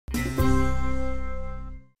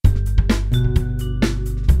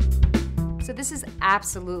So this is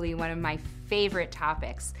absolutely one of my favorite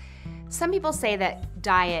topics. Some people say that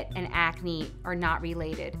diet and acne are not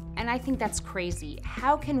related, and I think that's crazy.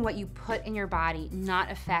 How can what you put in your body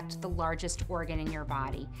not affect the largest organ in your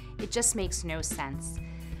body? It just makes no sense.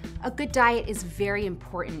 A good diet is very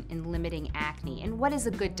important in limiting acne. And what is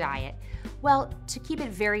a good diet? Well, to keep it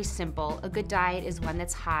very simple, a good diet is one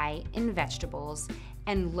that's high in vegetables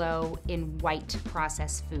and low in white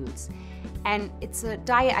processed foods. And it's a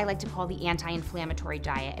diet I like to call the anti-inflammatory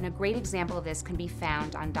diet. And a great example of this can be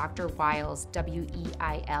found on Dr. Weil's,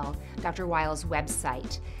 W-E-I-L, Dr. Weil's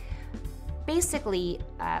website. Basically,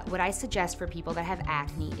 what I suggest for people that have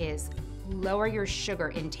acne is lower your sugar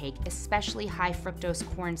intake, especially high-fructose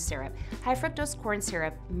corn syrup. High-fructose corn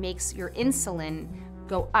syrup makes your insulin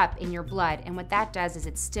go up in your blood, and what that does is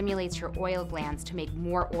it stimulates your oil glands to make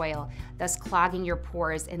more oil, thus clogging your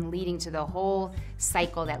pores and leading to the whole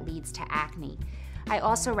cycle that leads to acne. I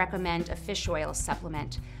also recommend a fish oil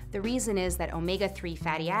supplement. The reason is that omega-3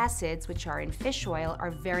 fatty acids, which are in fish oil,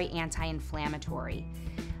 are very anti-inflammatory.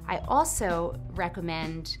 I also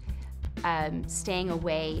recommend staying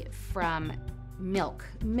away from milk.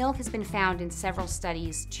 Milk has been found in several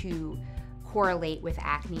studies to correlate with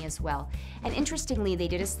acne as well. And interestingly, they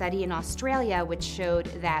did a study in Australia which showed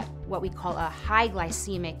that what we call a high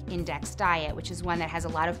glycemic index diet, which is one that has a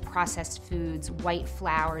lot of processed foods, white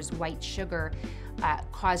flours, white sugar,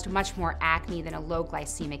 caused much more acne than a low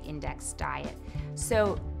glycemic index diet.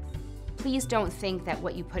 So please don't think that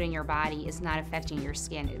what you put in your body is not affecting your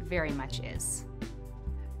skin. It very much is.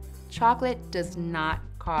 Chocolate does not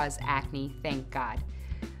cause acne, thank God.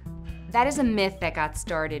 That is a myth that got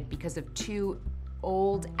started because of two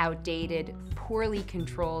old, outdated, poorly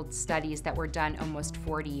controlled studies that were done almost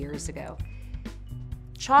 40 years ago.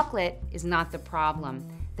 Chocolate is not the problem.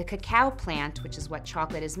 The cacao plant, which is what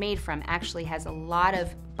chocolate is made from, actually has a lot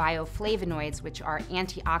of bioflavonoids, which are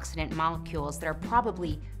antioxidant molecules that are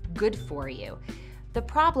probably good for you. The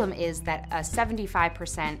problem is that a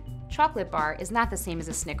 75% chocolate bar is not the same as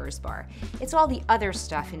a Snickers bar. It's all the other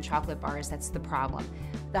stuff in chocolate bars that's the problem.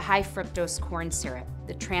 The high fructose corn syrup,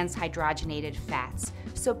 the transhydrogenated fats.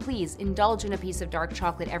 So please, indulge in a piece of dark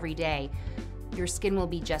chocolate every day. Your skin will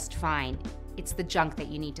be just fine. It's the junk that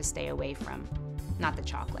you need to stay away from, not the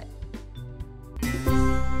chocolate.